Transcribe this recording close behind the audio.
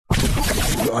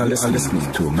You are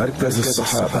listening to Markaz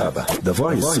Sahaba, the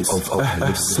voice of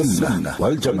Ahl Sunnah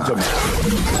wal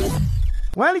Jama'ah.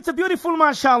 Well, it's a beautiful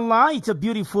mashallah,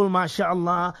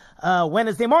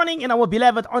 Wednesday morning, and our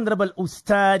beloved Honorable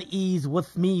Ustad is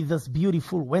with me this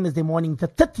beautiful Wednesday morning, the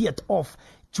 30th of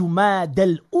Jumad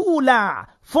al-Ula,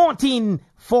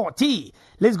 1440.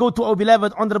 Let's go to our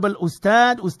beloved Honorable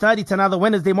Ustad. Ustad, it's another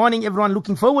Wednesday morning. Everyone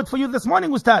looking forward for you this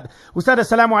morning, Ustad. Ustad,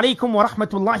 assalamu alaikum wa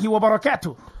rahmatullahi wa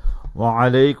barakatuh. Wa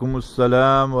alaikum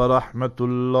assalam wa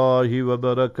rahmatullahi wa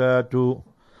barakatuh.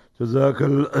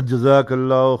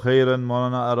 Jazakallahu khairan,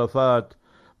 Maulana Arafat.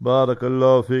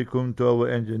 Barakallahu feekum to our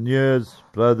engineers,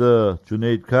 Brother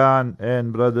Junaid Khan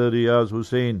and Brother Riyaz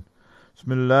Hoosen.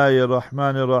 Bismillahir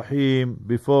Rahmanir Rahim.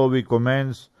 Before we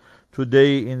commence,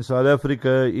 today in South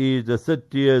Africa is the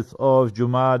 30th of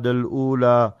Jumad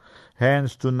al-Ula.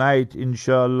 Hence tonight,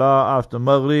 inshallah, after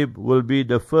Maghrib will be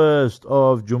the 1st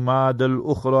of Jumad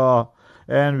al-Ukhra.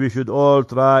 And we should all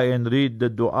try and read the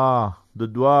dua. The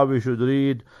dua we should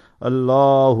read,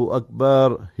 Allahu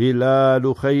Akbar,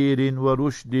 Hilalu Khairin wa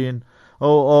Rushdin.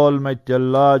 O Almighty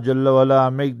Allah Jalla wala,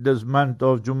 make this month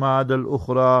of Jumad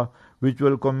al-Ukhra, which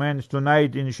will commence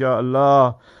tonight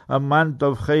inshallah, a month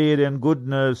of khair and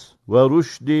goodness, wa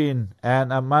rushdin,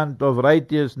 and a month of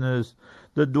righteousness.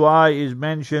 The dua is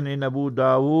mentioned in Abu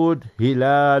Dawood,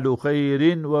 Hilalu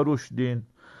khairin wa rushdin.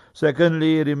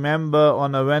 Secondly, remember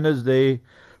on a Wednesday,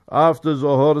 after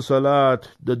Zohar Salat,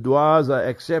 the duas are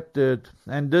accepted,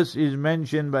 and this is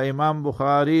mentioned by Imam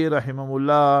Bukhari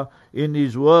rahimahullah in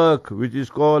his work which is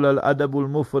called Al-Adabul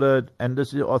Mufrad, and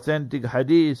this is authentic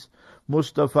hadith.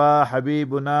 Mustafa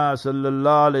Habibuna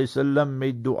sallallahu alayhi wasallam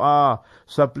made dua,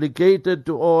 supplicated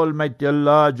to Almighty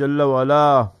Allah Jalla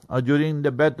wala during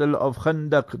the battle of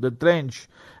Khandaq, the trench,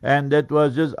 and that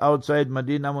was just outside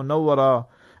Medina Munawwara.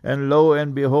 And lo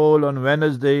and behold, on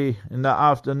Wednesday in the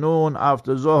afternoon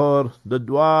after Zohar, the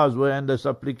duas were and the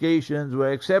supplications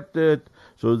were accepted.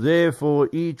 So therefore,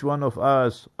 each one of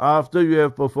us, after you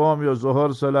have performed your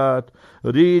Zohar Salat,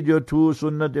 read your 2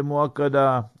 Sunnat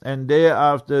Muakkada, and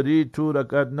thereafter read 2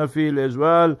 Rakat Nafil as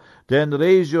well. Then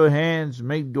raise your hands,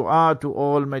 make dua to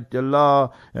Almighty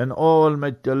Allah, and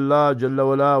Almighty Allah Jalla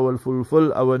wala will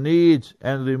fulfill our needs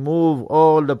and remove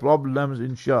all the problems,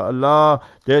 inshaAllah,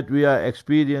 that we are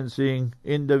experiencing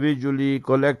individually,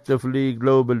 collectively,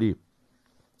 globally.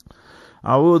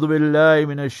 أعوذ بالله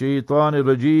من الشيطان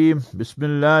الرجيم. بسم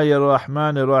الله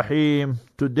الرحمن الرحيم.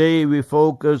 Today we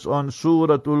focus on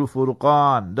Sura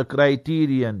Furqan, the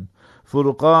criterion.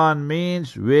 Furqan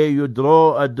means where you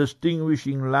draw a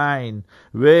distinguishing line,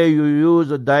 where you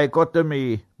use a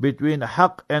dichotomy between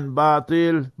haqq and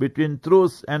batil, between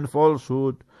truth and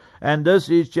falsehood. And this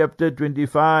is chapter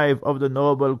 25 of the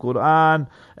Noble Quran,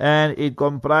 and it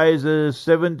comprises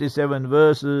 77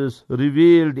 verses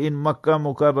revealed in Makkah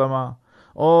Mukarramah.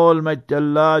 Almighty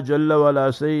Allah Jalla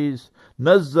wala says,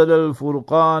 Nazzal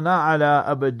al-Furqana ala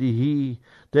abadihi,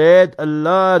 that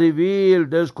Allah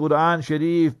revealed this Quran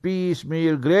Sharif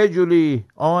piecemeal gradually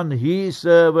on His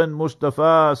servant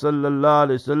Mustafa sallallahu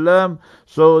alaihi wasallam,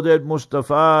 so that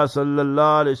Mustafa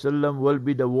sallallahu alaihi wasallam will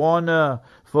be the warner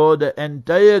for the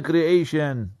entire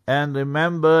creation. And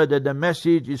remember that the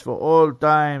message is for all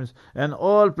times and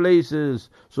all places.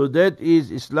 So that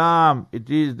is Islam. It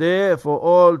is there for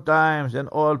all times and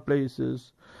all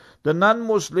places. The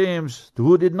non-Muslims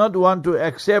who did not want to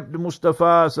accept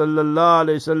Mustafa sallallahu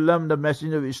alaihi wasallam, the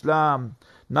message of Islam,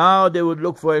 now they would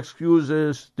look for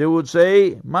excuses. They would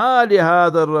say, "Ma li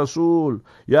hadha ar-rasul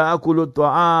ya'kulu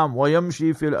at-ta'am wa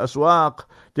yamshi fil aswaq,"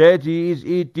 that he is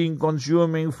eating,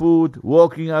 consuming food,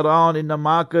 walking around in the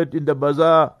market, in the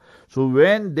bazaar. So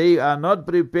when they are not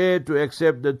prepared to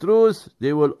accept the truth,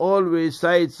 they will always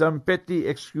cite some petty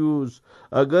excuse.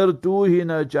 Agar tu hi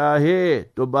na chahe,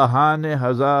 to bahane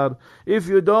hazar. If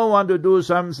you don't want to do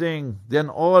something, then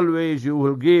always you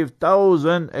will give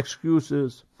 1,000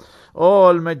 excuses.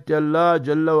 Almighty Allah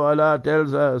Jalla wala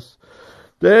tells us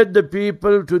that the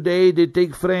people today, they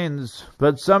take friends,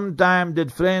 but sometimes that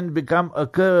friend become a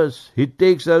curse. He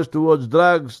takes us towards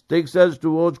drugs, takes us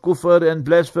towards kufr and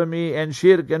blasphemy and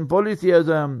shirk and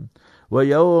polytheism.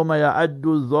 وَيَوْمَ يَعَدُّ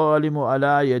الظَّالِمُ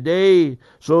عَلَى يَدَيْهِ.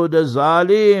 So the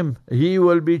zalim, he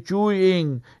will be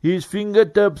chewing his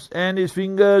fingertips and his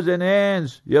fingers and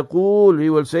hands. يَقُول, he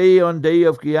will say on day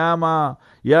of Qiyamah,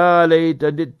 Ya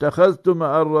laytani ittakhadhtu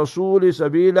ma'a ar-rasuli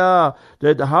sabila,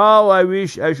 that how I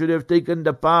wish I should have taken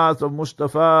the path of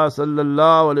Mustafa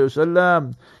sallallahu alayhi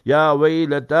wasallam. Ya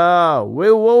waylata,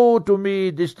 woe to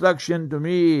me, destruction to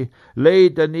me.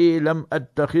 Laytani lam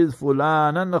attakhidh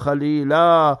fulanan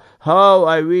khalila, how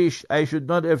I wish I should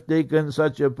not have taken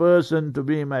such a person to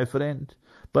be my friend.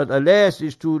 But alas,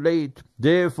 it's too late.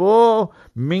 Therefore,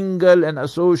 mingle and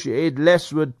associate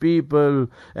less with people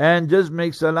and just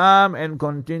make salam and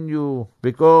continue.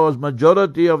 Because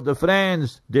majority of the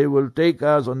friends, they will take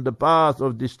us on the path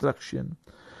of destruction.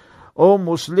 O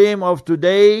Muslim of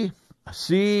today,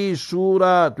 see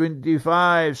Surah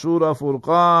 25, Sura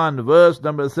Furqan, verse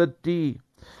number 30.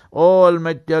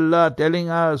 Almighty Allah telling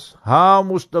us how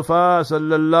Mustafa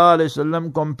sallallahu alayhi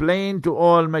wasallam complained to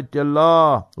Almighty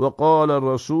Allah. وَقَالَ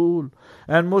Rasul.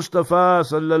 And Mustafa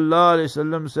sallallahu alayhi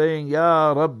wasallam saying,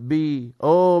 Ya Rabbi,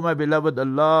 oh my beloved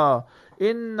Allah,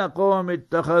 Inna qawm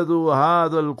ittakhadhu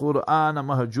hadha al-Qur'an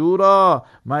mahjura.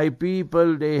 My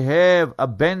people, they have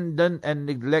abandoned and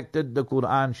neglected the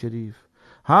Qur'an Sharif.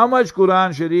 How much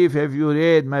Quran Sharif have you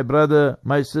read, my brother,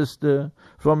 my sister?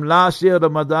 From last year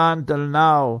Ramadan till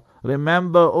now.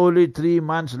 Remember, only 3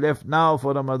 months left now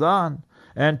for Ramadan.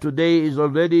 And today is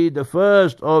already the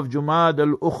 1st of Jumad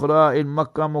al-Ukhra in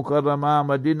Makkah Mukarramah,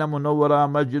 Madinah Munawwara,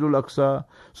 Masjid al-Aqsa.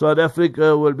 South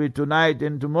Africa will be tonight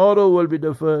and tomorrow will be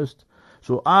the 1st.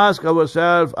 So ask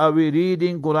ourselves, are we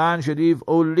reading Quran Sharif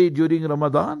only during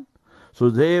Ramadan? So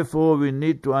therefore we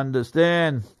need to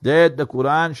understand that the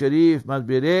Quran Sharif must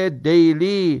be read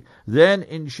daily. Then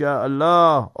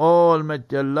insha'Allah,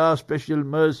 Almighty Allah's special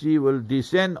mercy will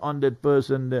descend on that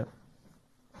person there.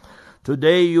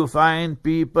 Today you find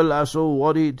people are so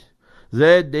worried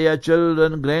that their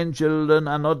children, grandchildren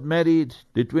are not married.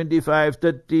 They're 25,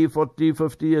 30, 40,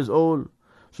 50 years old.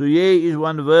 So here is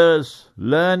one verse.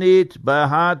 Learn it, by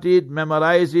heart it,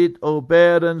 memorize it, O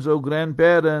parents, O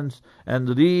grandparents,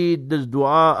 and read this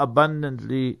dua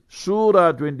abundantly.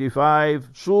 Surah 25,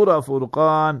 Surah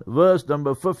Furqan, verse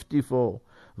number 54.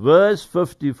 Verse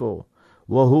 54.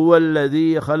 وَهُوَ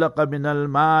الَّذِي خَلَقَ مِنَ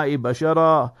الْمَاءِ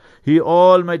بَشَرًا. He,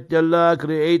 Almighty Allah,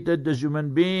 created the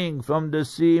human being from the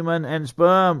semen and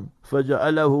sperm.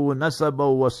 فَجَعَلَهُ نَسَبًا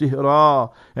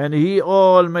وَسِهْرًا. And He,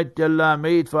 Almighty Allah,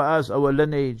 made for us our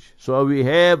lineage. So we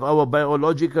have our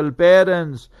biological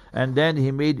parents, and then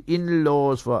He made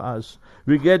in-laws for us.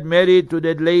 We get married to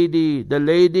that lady, the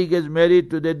lady gets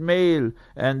married to that male,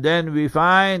 and then we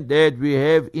find that we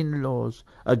have in-laws.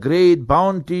 A great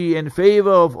bounty and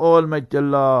favor of Almighty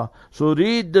Allah. So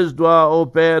read this dua, O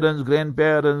parents,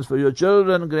 grandparents, for your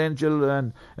children,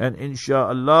 grandchildren, and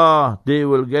insha'Allah, they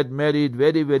will get married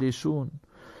very, very soon.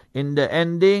 In the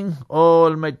ending,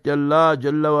 Almighty Allah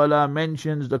Jalla wa'ala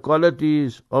mentions the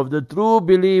qualities of the true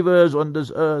believers on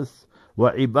this earth.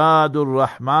 وَعِبَادُ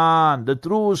الرَّحْمَنِ, the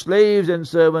true slaves and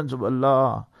servants of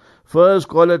Allah. First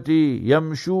quality,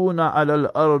 يَمْشُونَ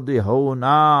عَلَى الْأَرْضِ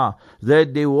هَوْنًا,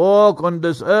 that they walk on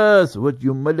this earth with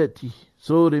humility.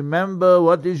 So remember,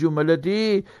 what is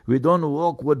humility? We don't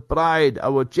walk with pride,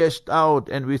 our chest out,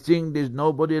 and we think there's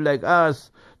nobody like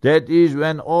us. That is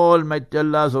when Almighty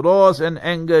Allah's wrath and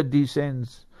anger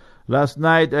descends. Last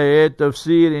night I had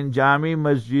tafsir in Jami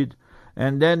Masjid,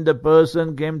 and then the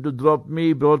person came to brought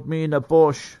me in a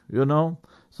Porsche, you know.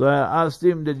 So I asked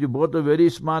him that you bought a very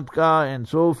smart car and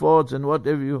so forth and what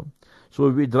have you. So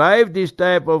we drive this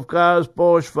type of cars,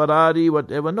 Porsche, Ferrari,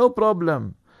 whatever, no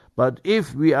problem. But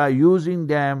if we are using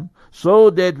them so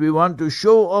that we want to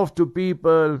show off to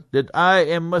people that I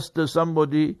am Mr.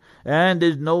 Somebody and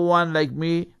there's no one like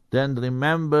me, then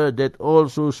remember that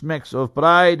also smacks of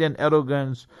pride and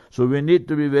arrogance. So we need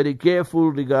to be very careful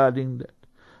regarding that.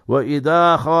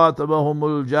 وَإِذَا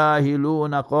خَاطَبَهُمُ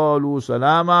الْجَاهِلُونَ قَالُوا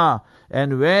سَلَامًا.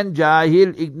 And when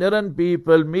jahil, ignorant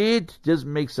people meet, just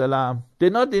make salam. They're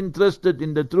not interested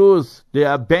in the truth. They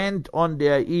are bent on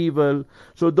their evil.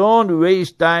 So don't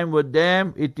waste time with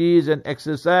them. It is an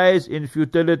exercise in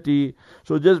futility.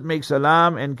 So just make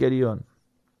salam and carry on.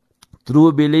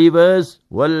 True believers,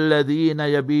 وَالَّذِينَ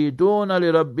يَبِيتُونَ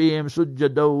لِرَبِّهِمْ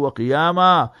سُجَّدًا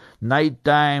وَقِيَامًا. Night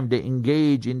time they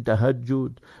engage in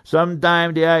tahajjud.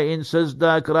 Sometime they are in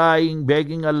sajda, crying,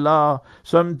 begging Allah.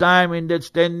 Sometime in that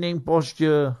standing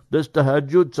posture. This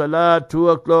tahajjud salat, 2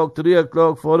 o'clock, 3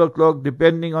 o'clock, 4 o'clock,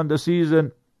 depending on the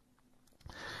season,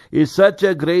 is such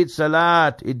a great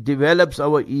salat. It develops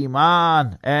our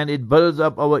iman and it builds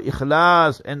up our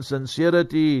ikhlas and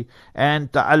sincerity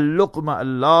and ta'alluq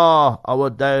ma'allah, our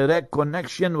direct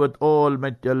connection with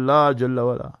Almighty Allah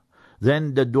Jalla wa'ala.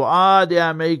 Then the dua they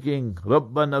are making,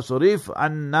 Rabbana sarif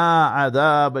anna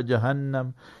adhab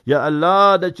jahannam. Ya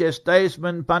Allah, the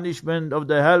chastisement, punishment of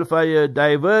the hellfire,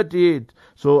 divert it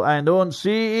so I don't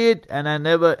see it and I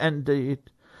never enter it.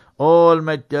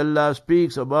 Almighty Allah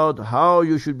speaks about how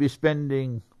you should be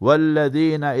spending.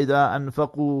 وَالَّذِينَ إِذَا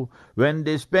أَنفَقُوا, when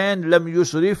they spend, لَمْ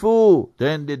يُسْرِفُوا,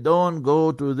 then they don't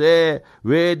go to there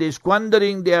where they're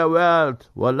squandering their wealth.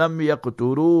 وَلَمْ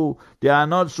يَقْتُرُوا, they are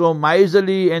not so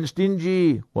miserly and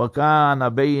stingy. وَكَانَ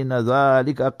بَيْنَ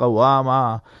ذَلِكَ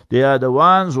قَوَامًا, they are the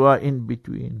ones who are in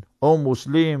between. O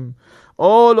Muslim,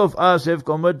 all of us have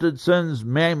committed sins,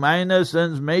 minor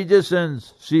sins, major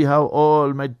sins. See how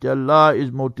Almighty Allah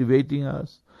is motivating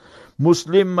us.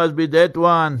 Muslim must be that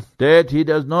one, that he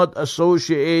does not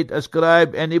associate,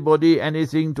 ascribe anybody,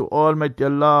 anything to Almighty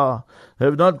Allah.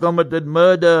 Have not committed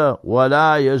murder,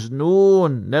 wala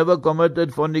yaznun, never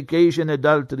committed fornication,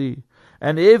 adultery.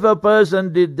 And if a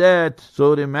person did that,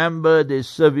 so remember there's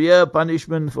severe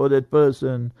punishment for that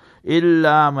person.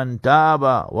 Illa man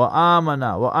taba wa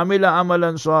amana wa amila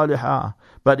amalan salihah.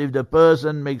 But if the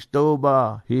person makes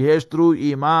tawbah, he has true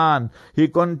iman, he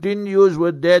continues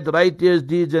with that righteous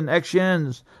deeds and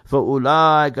actions,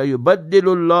 فَأُولَٰئِكَ يُبَدِّلُ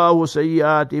اللَّهُ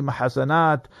سَيِّئَاتِهِمْ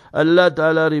حَسَنَاتٍ, Allah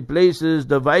Ta'ala replaces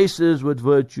the vices with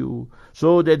virtue,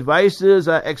 so that vices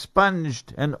are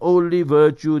expunged and only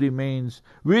virtue remains.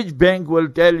 Which bank will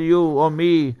tell you or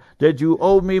me that you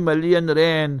owe me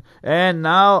R1,000,000 and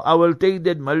now I will take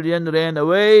that R1,000,000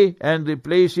 away and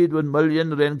replace it with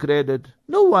R1,000,000 credit?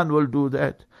 No one will do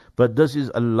that. But this is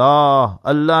Allah.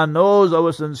 Allah knows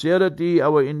our sincerity,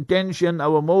 our intention,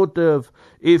 our motive.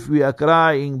 If we are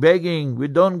crying, begging, we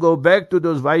don't go back to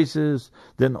those vices,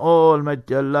 then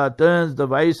Almighty Allah turns the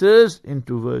vices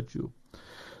into virtue.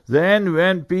 Then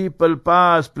when people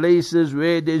pass places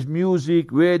where there's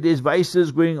music, where there's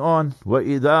vices going on,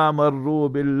 وَإِذَا مَرُّوا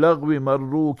بِاللَّغْوِ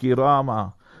مَرُّوا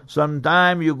كِرَامًا.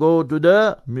 Sometime you go to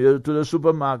the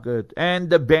supermarket and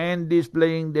the band is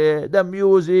playing there, the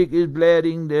music is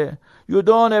blaring there. You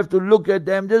don't have to look at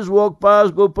them, just walk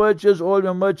past, go purchase all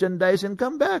your merchandise and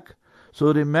come back.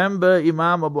 So remember,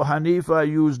 Imam Abu Hanifa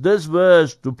used this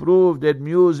verse to prove that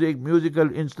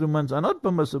musical instruments are not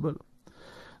permissible.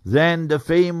 Then the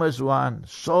famous one,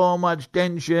 so much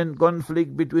tension,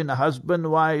 conflict between husband,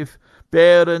 wife,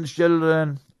 parents,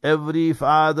 children. Every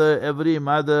father, every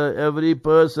mother, every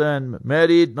person,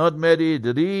 married, not married,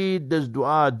 read this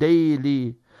dua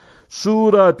daily.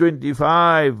 Surah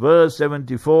 25, verse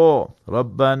 74.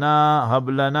 رَبَّنَا هَبْ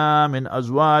لَنَا مِنْ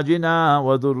أَزْوَاجِنَا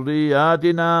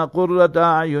وَذُرِّيَّاتِنَا قُرَّةَ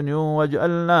أَعْيُنٍ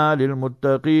وَاجْعَلْنَا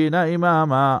لِلْمُتَّقِينَ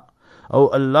إِمَامًا. O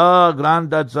Allah,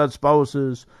 grant us such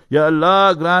spouses. Ya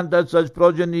Allah, grant us such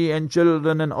progeny and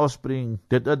children and offspring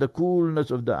that are the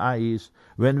coolness of the eyes.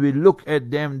 When we look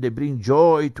at them, they bring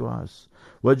joy to us.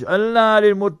 وَاجْعَلْنَا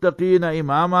لِلْمُتَّقِينَ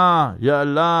إِمَامًا. Ya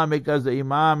Allah, make us the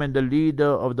imam and the leader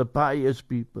of the pious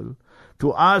people.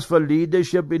 To ask for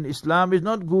leadership in Islam is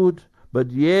not good. But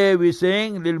yeah, we're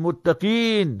saying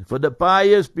لِلْمُتَّقِينَ, for the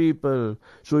pious people.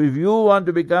 So if you want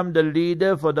to become the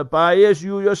leader for the pious,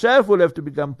 you yourself will have to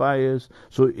become pious.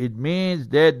 So it means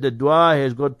that the dua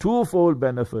has got twofold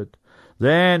benefit.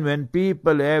 Then when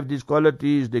people have these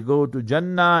qualities, they go to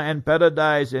Jannah and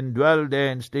paradise and dwell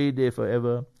there and stay there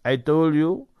forever. I told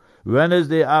you,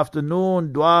 Wednesday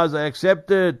afternoon, duas are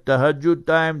accepted. Tahajjud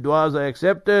time, duas are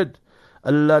accepted.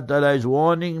 Allah Ta'ala is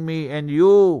warning me and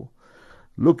you.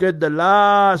 Look at the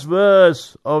last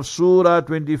verse of Surah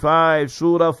 25,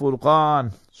 Sura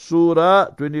Furqan. Surah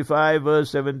 25, verse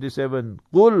 77.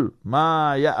 قُلْ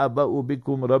مَا يَأْبَأُ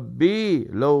بِكُمْ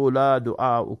رَبِّي لَوْلَا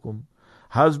دُعَاؤُكُمْ.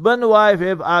 Husband, wife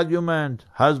have argument.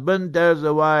 Husband tells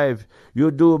the wife, you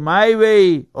do my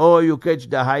way or you catch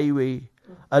the highway.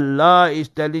 Allah is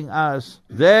telling us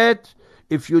that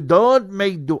if you don't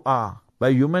make dua, by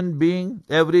human being,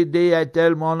 every day I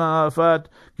tell Maulana Arafat,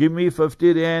 give me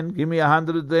 50 rand, give me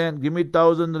 100 rand, give me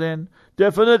 1,000 rand.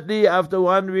 Definitely after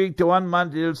 1 week to 1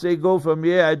 month, he'll say, go from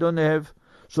here, I don't have.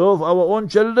 So for our own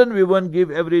children, we won't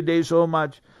give every day so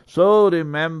much. So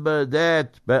remember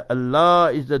that, but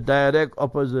Allah is the direct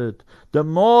opposite. The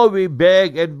more we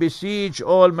beg and beseech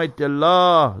Almighty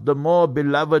Allah, the more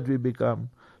beloved we become.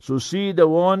 So see the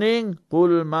warning,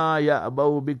 قُلْ مَا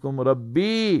يَأْبَوْ بِكُمْ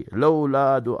رَبِّي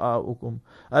لَوْلَا دُعَاؤُكُمْ.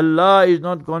 Allah is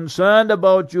not concerned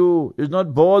about you, is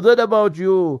not bothered about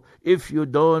you if you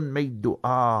don't make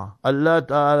dua. Allah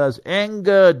Ta'ala's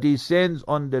anger descends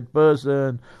on that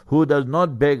person who does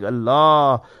not beg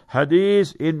Allah.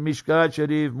 Hadith in Mishkat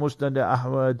Sharif, Musnad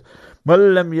Ahmad.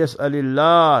 مَنْ لَمْ يَسْأَلِ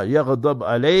اللَّهِ يَغْضَبْ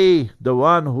عَلَيْهِ. The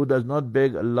one who does not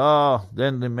beg Allah,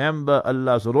 then remember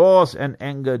Allah's wrath and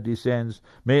anger descends.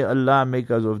 May Allah make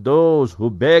us of those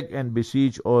who beg and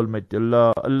beseech Almighty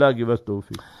Allah. Allah give us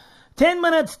tawfiq. 10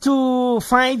 minutes to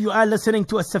 5, you are listening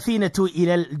to a safinatul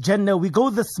Ilal, Jannah. We go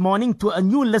this morning to a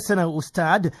new listener,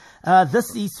 Ustad.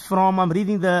 This is from, I'm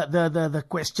reading the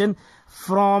question,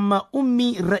 from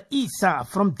Ummi Raisa,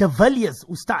 from De Villiers,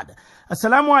 Ustad.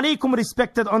 Assalamu alaikum,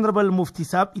 respected Honorable Mufti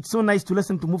Sahab. It's so nice to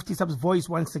listen to Mufti Sahab's voice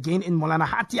once again in Maulana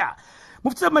Hatia.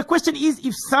 Mufti Sahab, my question is,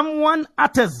 if someone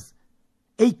utters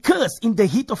a curse in the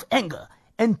heat of anger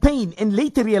and pain and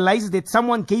later realizes that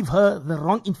someone gave her the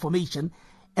wrong information,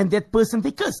 and that person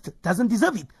they cursed doesn't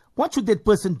deserve it, what should that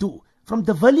person do? From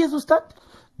the Villiers, Ustad?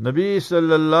 Nabi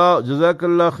sallallahu,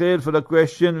 Jazakallah khair for the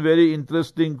question, very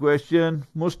interesting question.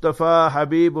 Mustafa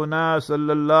Habibuna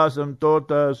sallallahu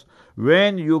taught us,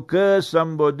 when you curse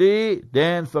somebody,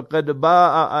 then faqad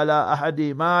ba'a ala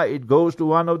ahadima, it goes to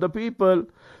one of the people.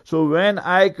 So when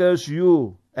I curse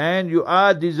you, and you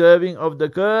are deserving of the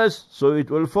curse, so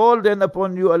it will fall then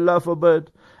upon you, Allah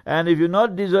forbid. And if you're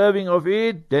not deserving of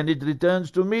it, then it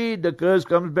returns to me, the curse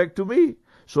comes back to me.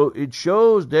 So it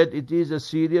shows that it is a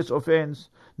serious offense.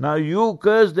 Now you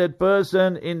curse that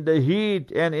person in the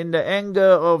heat and in the anger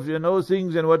of,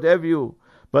 things and what have you.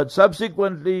 But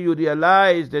subsequently you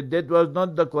realize that that was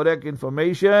not the correct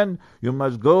information. You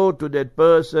must go to that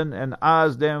person and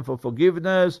ask them for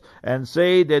forgiveness and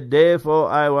say that therefore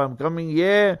I am coming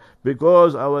here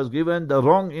because I was given the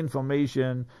wrong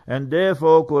information. And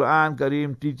therefore Quran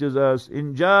Kareem teaches us,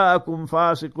 in ja'akum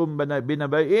fasikum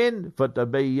binabayin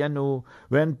fatabayyanu.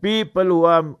 When people who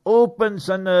are open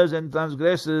sinners and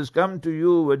transgressors come to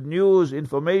you with news,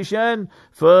 information,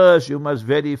 first you must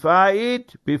verify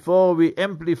it before we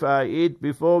amplify it,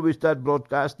 before we start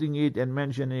broadcasting it and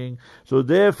mentioning. So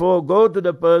therefore go to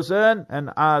the person and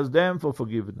ask them for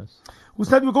forgiveness.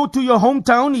 Ustad, we go to your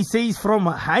hometown. He says from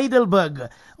Heidelberg.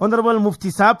 Honorable Mufti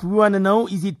Sahab, we want to know,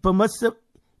 is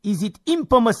it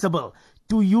impermissible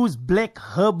to use black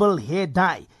herbal hair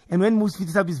dye? And when Mufti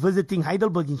Sahab is visiting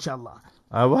Heidelberg, inshallah.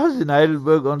 I was in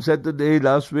Heidelberg on Saturday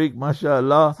last week,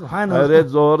 mashallah. I Subhanallah. read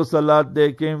Zohar Salat,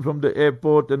 they came from the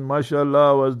airport and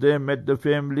mashallah, was there, met the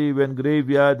family, went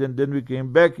graveyard, and then we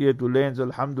came back here to Lens,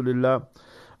 alhamdulillah.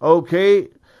 Okay,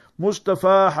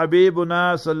 Mustafa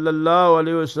Habibuna sallallahu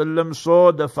alayhi wasallam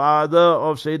saw the father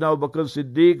of Sayyidina Abu Bakr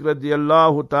Siddiq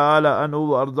radiyallahu ta'ala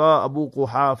anhu arda, Abu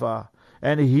Quhafa.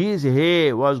 And his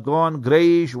hair was gone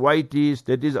greyish, whitish,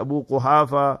 that is Abu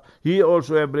Quhafa. He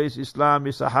also embraced Islam,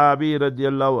 is Sahabi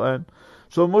radiyallahu an.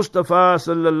 So Mustafa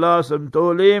sallallahu alaihi wasallam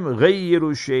told him,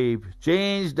 غَيِّرُ shape,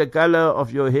 change the color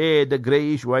of your hair, the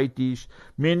greyish, whitish,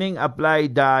 meaning apply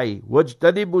dye.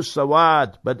 وَاجْتَنِبُ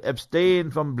السَّوَادِ, but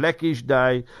abstain from blackish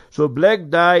dye. So black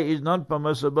dye is not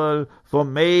permissible for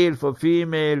male, for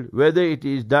female, whether it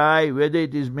is dye, whether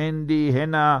it is mendi,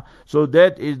 henna. So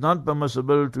that is not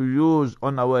permissible to use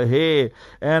on our hair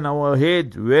and our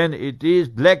head when it is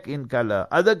black in color.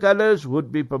 Other colors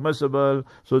would be permissible.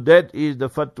 So that is the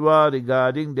fatwa regarding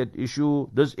that issue.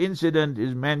 This incident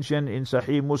is mentioned in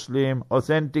Sahih Muslim,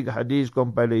 authentic hadith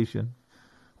compilation.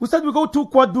 Ustad, we go to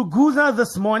Kwaduguza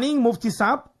this morning. Mufti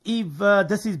Sahab, if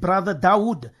this is Brother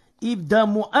Dawood, if the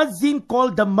muazzin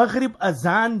called the Maghrib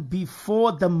azan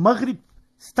before the Maghrib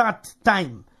start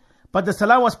time, but the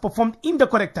salah was performed in the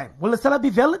correct time, will the salah be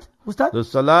valid, Ustad? The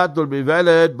salat will be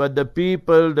valid, but the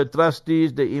people, the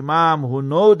trustees, the imam who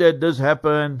know that this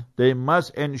happened, they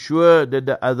must ensure that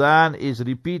the adhan is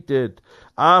repeated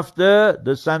after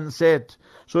the sunset.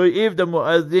 So if the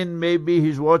muazzin, maybe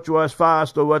his watch was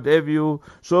fast or whatever you,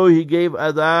 so he gave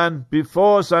adhan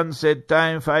before sunset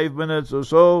time, 5 minutes or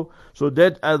so, so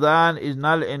that adhan is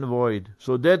null and void.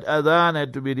 So that adhan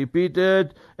had to be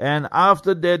repeated, and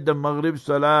after that the Maghrib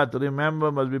salat,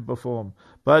 remember, must be performed.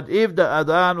 But if the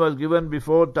adhan was given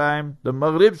before time, the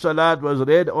Maghrib salat was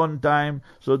read on time,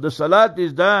 so the salat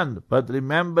is done. But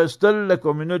remember, still the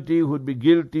community would be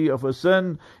guilty of a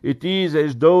sin. It is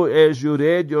as though as you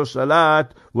read your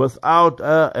salat without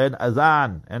an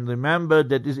adhan. And remember,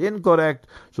 that is incorrect.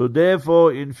 So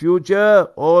therefore, in future,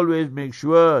 always make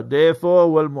sure.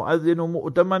 Therefore, wal muazzinu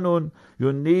mu'tamanun.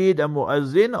 You need a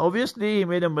muazzin. Obviously, he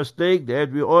made a mistake.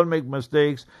 That we all make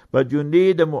mistakes. But you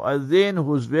need a muazzin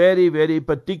who's very, very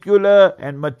particular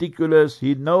and meticulous.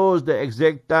 He knows the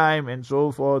exact time and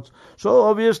so forth. So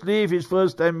obviously, if his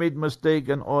first time made mistake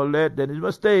and all that, then it's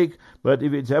mistake. But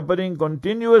if it's happening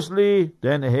continuously,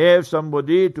 then have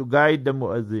somebody to guide the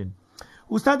muazzin.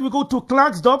 Ustad, we go to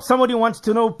Clarksdorp. Somebody wants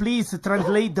to know, please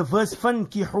translate the verse,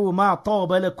 فَانْكِحُوا مَا طَابَ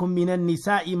لَكُم مِّنَ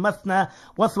النِّسَاءِ مَثْنَى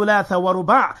وَثُلَاثَ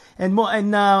وَرُبَاعَ. And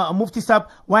Mufti Sahab,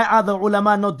 why are the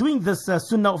ulama not doing this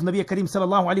sunnah of Nabi Kareem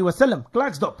sallallahu alaihi wasallam?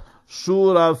 Clarksdorp.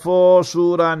 Surah 4,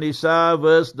 Surah Nisa,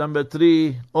 verse number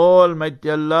 3. Almighty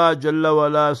Allah Jalla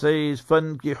wala says,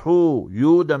 Fankihu,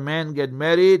 you the men get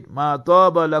married, ma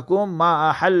taba lakum,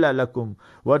 ma ahalla lakum.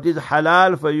 What is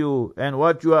halal for you and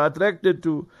what you are attracted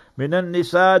to. Minan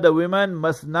Nisa, the women,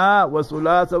 masna wa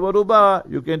thulatha wa ruba.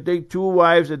 You can take 2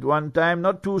 wives at one time,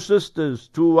 not 2 sisters,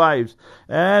 2 wives.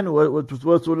 And wa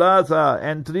thulatha,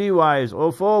 and 3 wives,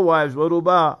 or 4 wives, wa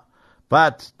ruba.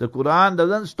 But the Quran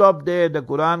doesn't stop there. The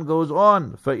Quran goes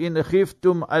on. فَإِنْ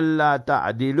خِفْتُمْ أَلَّا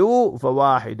تَعْدِلُوا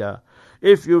فَوَاحِدًا.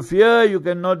 If you fear you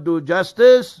cannot do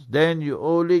justice, then you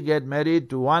only get married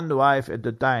to 1 wife at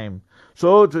a time.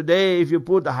 So today, if you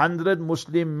put 100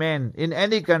 Muslim men in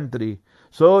any country,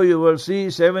 so you will see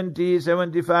 70,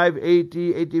 75,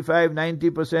 80, 85,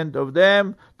 90% of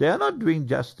them, they are not doing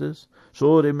justice.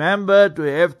 So remember, to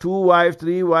have 2 wives,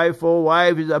 3 wives, 4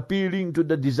 wives is appealing to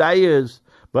the desires.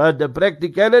 But the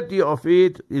practicality of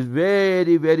it is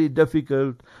very, very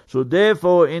difficult. So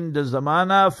therefore, in the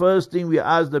zamana, first thing we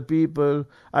ask the people,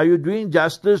 are you doing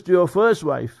justice to your first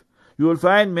wife? You will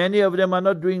find many of them are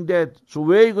not doing that. So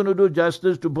where are you going to do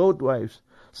justice to both wives?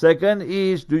 Second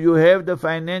is, do you have the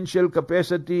financial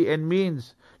capacity and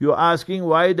means? You're asking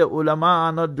why the ulama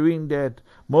are not doing that.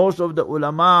 Most of the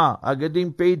ulama are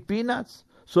getting paid peanuts.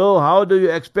 So how do you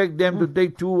expect them to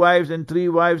take 2 wives and 3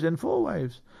 wives and 4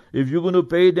 wives? If you're going to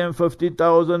pay them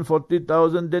 50,000,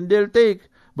 40,000, then they'll take.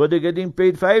 But they're getting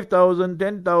paid 5,000,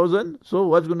 10,000. So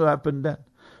what's going to happen then?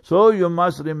 So you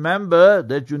must remember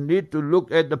that you need to look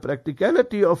at the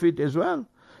practicality of it as well.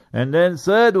 And then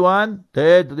third one,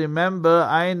 that remember,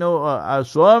 I know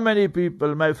so many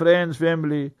people, my friends,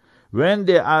 family, when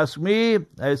they ask me,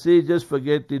 I say, just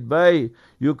forget it, bhai.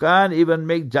 You can't even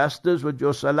make justice with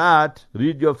your salat.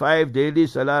 Read your 5 daily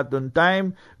salat on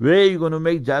time. Where are you going to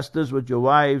make justice with your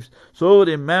wives? So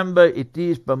remember, it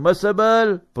is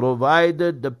permissible,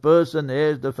 provided the person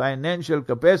has the financial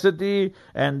capacity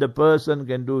and the person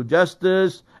can do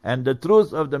justice. And the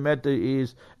truth of the matter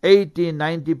is,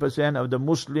 80-90% of the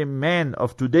Muslim men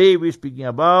of today we're speaking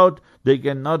about, they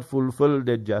cannot fulfill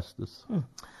their justice.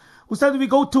 Ustad, we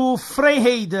go to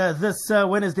Vryheid this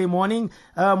Wednesday morning.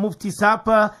 Mufti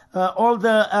Sapa, all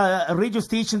the radio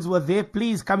stations were there.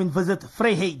 Please come and visit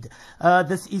Vryheid.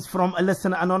 This is from a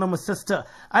listener, anonymous sister.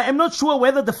 I am not sure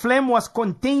whether the phlegm was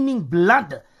containing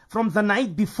blood from the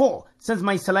night before, since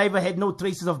my saliva had no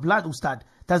traces of blood, Ustad.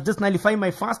 Does this nullify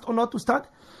my fast or not, Ustad?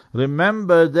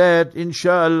 Remember that,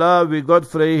 inshallah, we got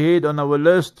Vryheid on our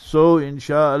list. So,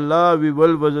 inshallah, we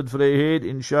will visit Vryheid,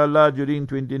 inshallah, during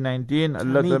 2019.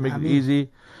 Allah to make it easy.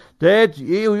 That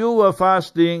you were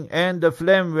fasting and the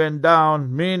phlegm went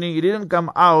down, meaning it didn't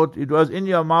come out, it was in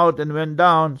your mouth and went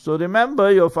down. So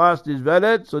remember, your fast is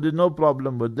valid, so there's no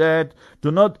problem with that. Do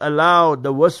not allow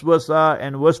the waswasa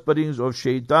and whisperings of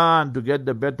shaitan to get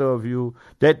the better of you.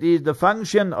 That is the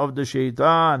function of the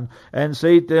shaitan. And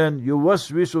Satan,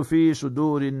 yuwaswisu fi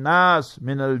sudurin nas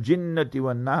min al jinnati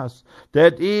wan nas.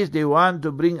 That is, they want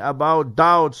to bring about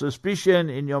doubt, suspicion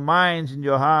in your minds, in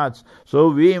your hearts. So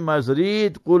we must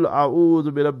read, Qul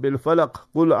a'udhu bi rabbil falaq,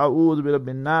 Qul a'udhu bi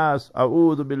rabbin nas,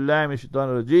 a'udhu billahi min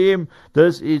shaitanir rajim.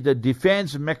 This is the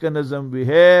defense mechanism we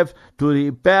have to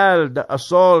repel the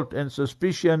assault and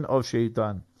suspicion of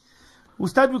shaitan.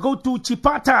 Ustad, we go to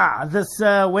Chipata this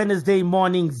Wednesday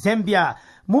morning, Zambia.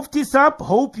 Mufti Sahab,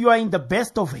 hope you are in the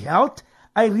best of health.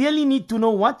 I really need to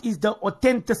know what is the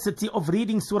authenticity of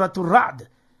reading Surah Ra'd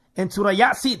and Surah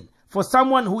Yasin for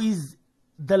someone who is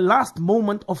the last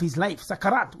moment of his life,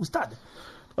 Sakarat, Ustad.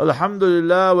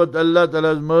 Alhamdulillah, with Allah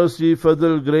Ta'ala's mercy,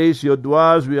 fadl, grace, your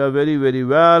du'as, we are very, very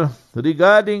well.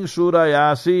 Regarding Surah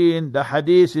Yasin, the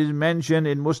hadith is mentioned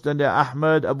in Musnad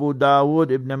Ahmad, Abu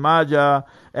Dawood, Ibn Majah,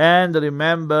 and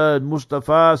remember,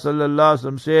 Mustafa sallallahu alaihi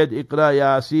wasallam said, Iqra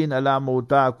Yasin ala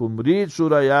mawtakum. Read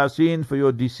Surah Yasin for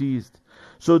your deceased.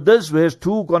 So this has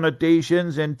 2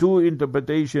 connotations and 2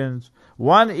 interpretations.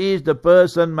 One is the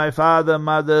person, my father,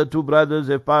 mother, 2 brothers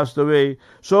have passed away.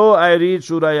 So I read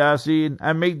Surah Yasin.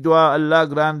 I make dua, Allah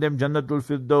grant them Jannatul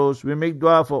Firdaus. We make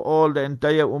dua for all the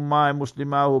entire Ummah and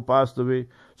Muslimah who passed away.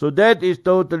 So that is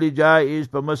totally jaiz,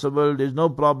 permissible. There is no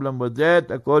problem with that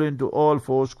according to all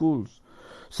 4 schools.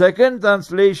 Second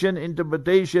translation,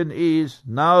 interpretation is,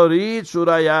 now read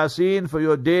Surah Yasin for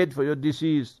your dead, for your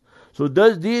deceased. So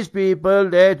does these people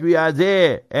that we are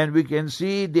there and we can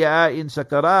see they are in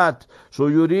Sakarat. So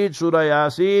you read Surah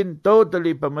Yasin,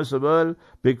 totally permissible,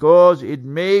 because it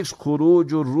makes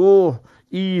khurujur ruh,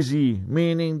 easy,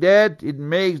 meaning that it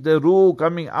makes the ruh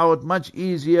coming out much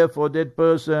easier for that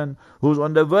person who's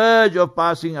on the verge of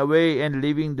passing away and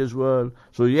leaving this world.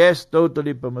 So yes,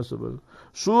 totally permissible.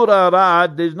 Surah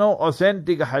Ra'd, there is no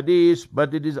authentic hadith,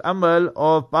 but it is amal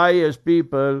of pious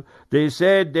people. They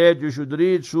said that you should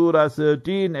read Surah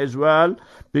 13 as well,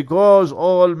 because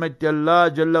Almighty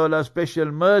Allah Jalla wa'ala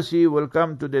special mercy will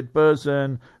come to that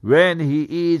person when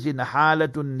he is in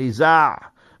halatun niza'.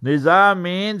 Niza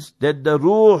means that the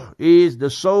ruh is, the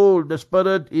soul, the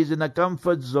spirit is in a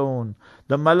comfort zone.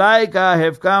 The malaika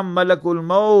have come, Malakul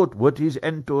Maut, with his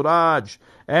entourage,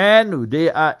 and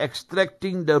they are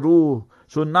extracting the ruh.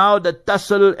 So now the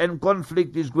tussle and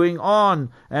conflict is going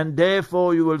on, and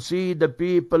therefore you will see the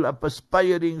people are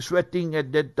perspiring, sweating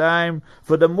at that time.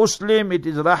 For the Muslim it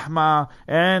is rahmah,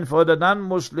 and for the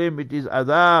non-Muslim it is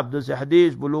adab. This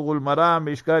hadith, Bulughul Maram,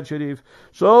 Mishkat Sharif.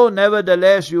 So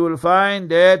nevertheless you will find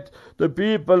that the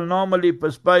people normally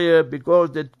perspire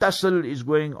because the tussle is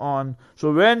going on.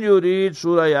 So when you read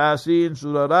Surah Yasin,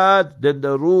 Surah Ra'd, then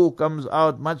the ruh comes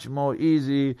out much more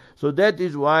easy. So that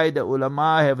is why the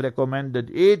ulama have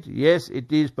recommended it. Yes,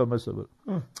 it is permissible.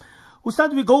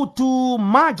 Ustad, we go to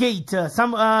Margate.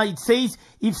 It says,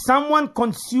 if someone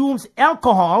consumes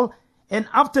alcohol and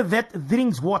after that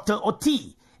drinks water or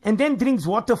tea, and then drinks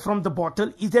water from the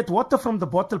bottle, is that water from the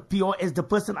bottle pure as the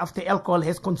person after alcohol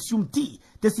has consumed tea?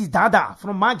 This is Dada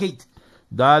from Margate.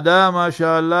 Dada,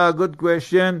 mashallah, good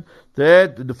question.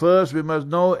 That the first we must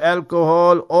know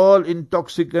alcohol, all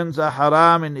intoxicants are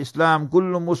haram in Islam.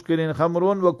 Kullu muskirin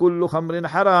khamrun wa kullu khamrin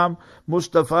haram.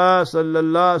 Mustafa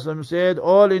sallallahu alaihi wasallam said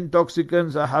all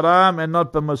intoxicants are haram and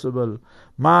not permissible.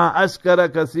 Ma askara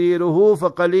kathiruhu fa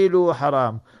qaliluhu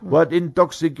haram. What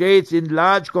intoxicates in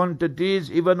large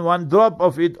quantities, even one drop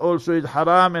of it also is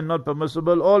haram and not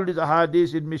permissible. All these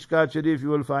hadiths in Mishkat Sharif you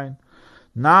will find.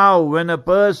 Now, when a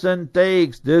person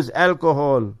takes this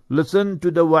alcohol, listen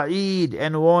to the wa'id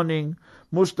and warning.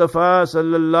 Mustafa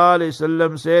sallallahu alaihi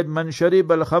wasallam said, "Man sharib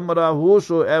al-khamra,"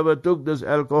 whosoever took this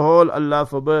alcohol, Allah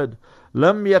forbid,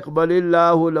 "Lam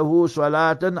yaqbalillahu lahu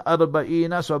salatan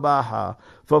arba'ina sabaha."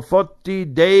 For 40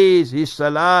 days his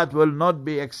salat will not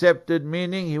be accepted,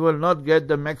 meaning he will not get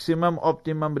the maximum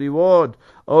optimum reward.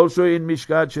 Also in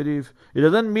Mishkat Sharif, it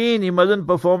doesn't mean he mustn't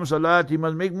perform salat, he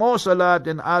must make more salat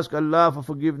and ask Allah for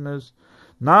forgiveness.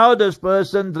 Now this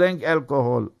person drank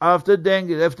alcohol. After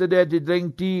that he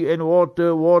drank tea and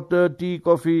water, tea,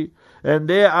 coffee. And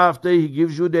thereafter he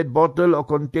gives you that bottle or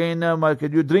container.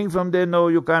 Can you drink from there? No,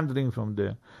 you can't drink from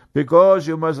there. Because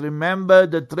you must remember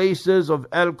the traces of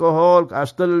alcohol are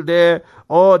still there,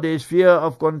 or there is fear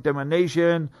of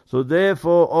contamination. So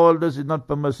therefore all this is not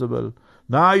permissible.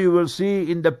 Now you will see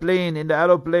in the plane, in the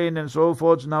aeroplane and so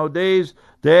forth nowadays,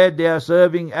 that they are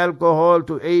serving alcohol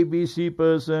to ABC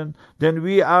person. Then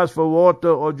we ask for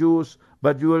water or juice.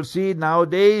 But you will see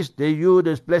nowadays they use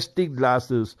these plastic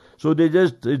glasses. So they're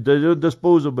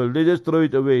disposable. They just throw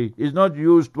it away. It's not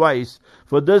used twice.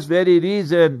 For this very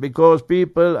reason, because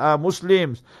people are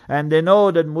Muslims and they know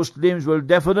that Muslims will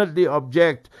definitely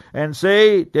object and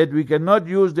say that we cannot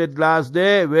use that glass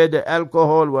there where the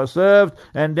alcohol was served,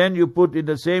 and then you put in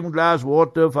the same glass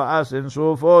water for us and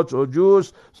so forth, or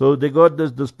juice. So they got this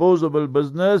disposable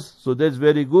business. So that's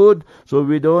very good. So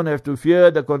we don't have to fear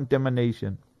the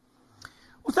contamination.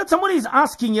 Ustad, somebody is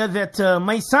asking here that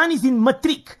my son is in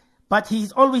matric, but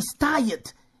he's always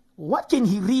tired. What can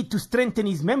he read to strengthen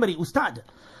his memory, Ustad?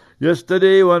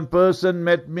 Yesterday one person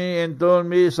met me and told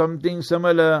me something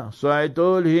similar. So I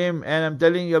told him, and I'm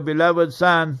telling your beloved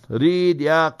son, read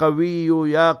Ya Qawiyu,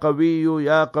 Ya Qawiyu,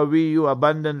 Ya Qawiyu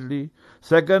abundantly.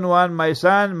 Second one, my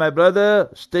son, my brother,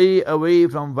 stay away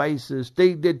from vices.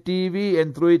 Take the TV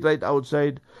and throw it right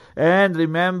outside. And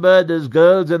remember, these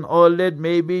girls and all that,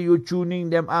 maybe you tuning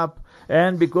them up.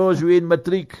 And because we're in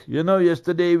matric,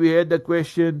 yesterday we had the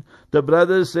question, the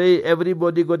brothers say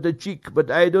everybody got a chick, but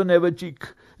I don't have a chick.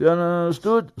 You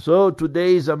understood? So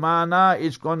today's zamana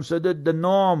is considered the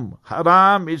norm.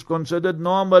 Haram is considered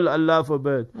normal, Allah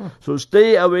forbid. So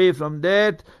stay away from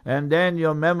that, and then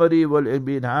your memory will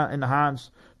be enhanced.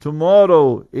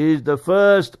 Tomorrow is the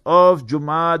 1st of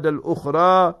Jumad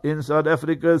al-Ukhra in South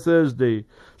Africa, Thursday.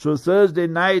 So Thursday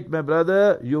night, my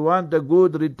brother, you want a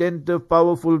good, retentive,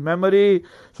 powerful memory.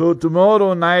 So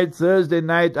tomorrow night, Thursday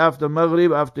night, after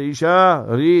Maghrib, after Isha,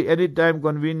 read anytime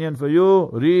convenient for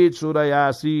you, read Surah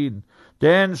Yasin.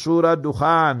 Then Surah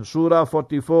Dukhan, Surah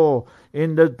 44,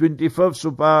 in the 25th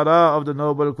Supara of the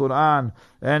Noble Quran.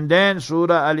 And then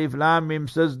Surah Alif Lam Mim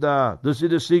Sajda. This is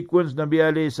the sequence Nabi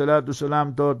alayhi salatu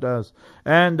salam taught us.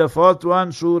 And the fourth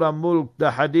one, Surah Mulk.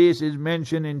 The hadith is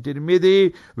mentioned in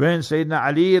Tirmidhi when Sayyidina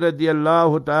Ali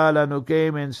radiallahu ta'ala who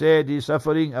came and said he's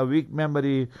suffering a weak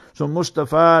memory. So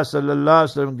Mustafa sallallahu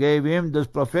alaihi wasallam gave him this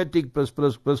prophetic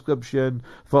prescription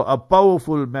for a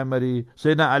powerful memory.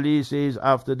 Sayyidina Ali says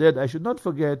after that I should not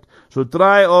forget. So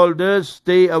try all this,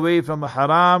 stay away from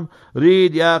haram,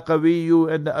 read Ya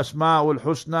Qawiyu and the Asma'ul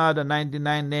Husna, the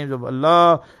 99 names of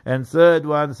Allah. And third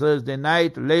one, Thursday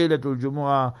night, Laylatul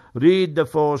Jumu'ah, read the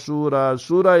 4 surahs,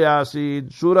 Surah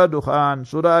Yasin, Surah Dukhan,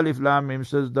 Surah Alif Lam Mim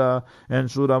Sajda,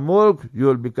 and Surah Mulk. You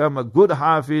will become a good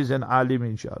Hafiz and Alim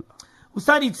inshallah.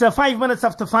 Ustad, it's 5 minutes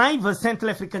after 5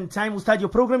 Central African time. Ustad, your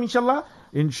program inshallah?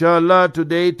 Inshallah,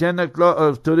 today 10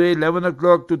 o'clock, today 11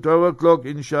 o'clock to 12 o'clock,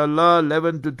 inshallah,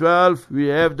 11 to 12, we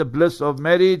have the bliss of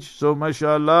marriage. So,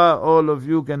 mashallah, all of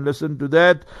you can listen to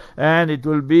that. And it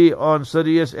will be on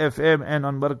Sirius FM and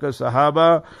on Markaz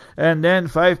Sahaba. And then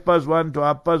 5 past 1 to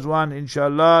half past 1,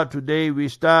 inshallah, today we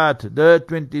start the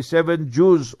 27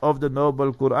 juz of the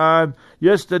Noble Quran.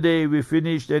 Yesterday we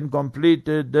finished and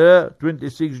completed the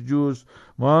 26 juz.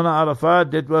 Maulana Arafat,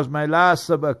 that was my last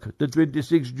sabak, the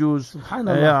 26 juz.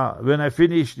 Yeah, when I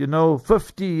finished,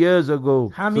 50 years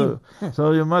ago. Hamim.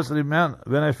 So you must remember,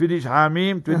 when I finished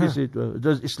Hamim, 26, it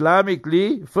was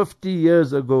Islamically 50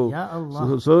 years ago. Ya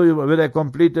Allah. So when I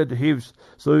completed Hifz,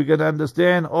 so you can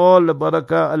understand all the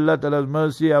barakah, Allah Ta'ala's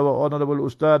mercy, our honorable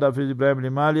Ustad Hafiz Ibrahim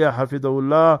Limalia,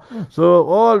 Hafidahullah. So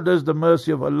all this the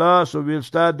mercy of Allah. So we'll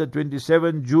start the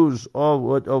 27 juz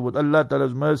of Allah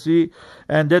Ta'ala's mercy,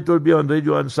 and that will be on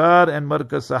Radio Ansar and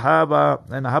Markaz Sahaba,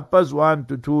 and Happaz 1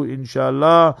 to 2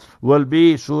 inshallah will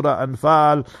be Surah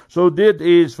Anfal. So that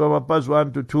is from Happaz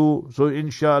 1 to 2. So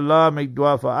inshallah make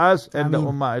dua for us and the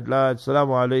Ummah at large.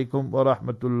 Assalamu alaikum wa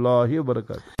rahmatullahi wa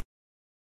barakatuh.